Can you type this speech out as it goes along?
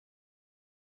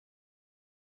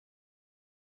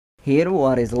Here,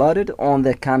 what is loaded on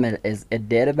the camel is a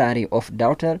dead body of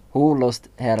daughter who lost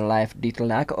her life due to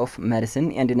lack of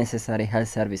medicine and necessary health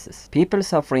services. People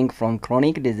suffering from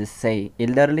chronic disease say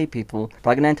elderly people,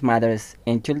 pregnant mothers,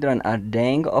 and children are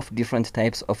dying of different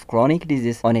types of chronic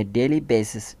disease on a daily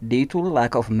basis due to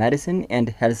lack of medicine and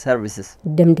health services.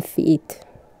 دم دفئت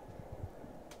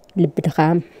لب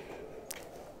دخام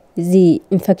زي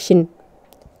infection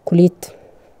كليت.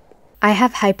 I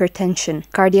have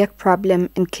hypertension, cardiac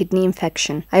problem, and kidney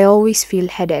infection. I always feel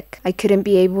headache. I couldn't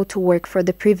be able to work for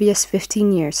the previous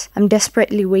 15 years. I'm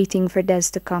desperately waiting for days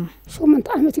to come.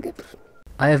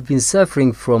 I have been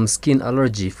suffering from skin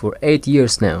allergy for 8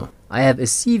 years now. I have a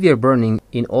severe burning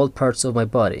in all parts of my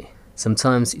body.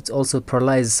 Sometimes it also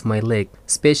paralyzes my leg,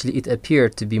 especially it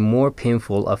appeared to be more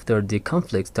painful after the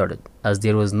conflict started, as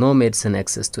there was no medicine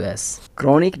access to us.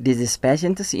 Chronic disease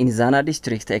patients in Zana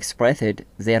district expressed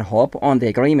their hope on the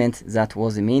agreement that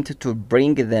was meant to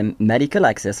bring them medical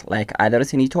access like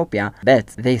others in Ethiopia, but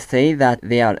they say that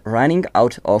they are running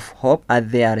out of hope as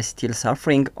they are still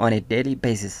suffering on a daily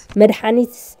basis.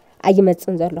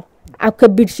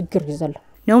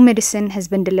 No medicine has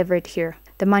been delivered here.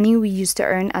 The money we used to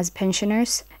earn as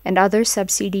pensioners and other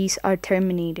subsidies are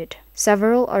terminated.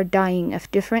 Several are dying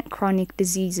of different chronic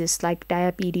diseases like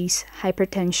diabetes,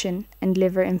 hypertension, and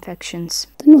liver infections.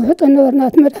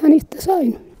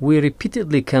 We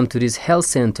repeatedly come to this health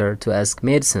center to ask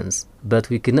medicines, but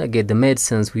we cannot get the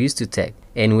medicines we used to take,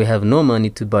 and we have no money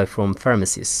to buy from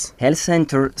pharmacies. Health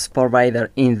center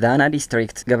supervisor in Dana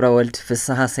district, Gabriel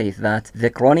Fissaha, says that the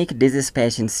chronic disease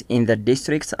patients in the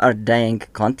districts are dying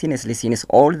continuously since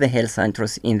all the health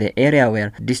centers in the area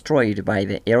were destroyed by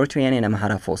the Eritrean and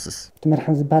Amhara forces.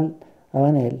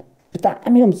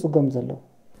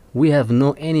 We have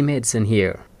no any medicine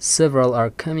here. Several are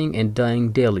coming and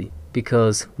dying daily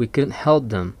because we couldn't help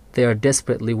them. They are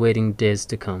desperately waiting days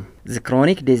to come. The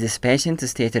chronic disease patient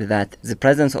stated that the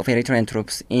presence of Eritrean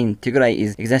troops in Tigray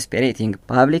is exasperating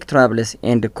public troubles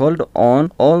and called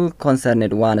on all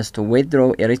concerned ones to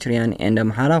withdraw Eritrean and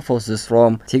Amhara forces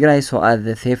from Tigray so as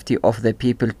the safety of the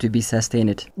people to be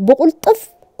sustained.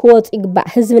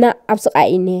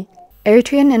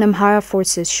 Eritrean and Amhara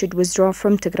forces should withdraw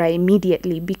from Tigray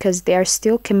immediately because they are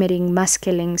still committing mass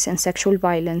killings and sexual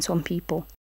violence on people.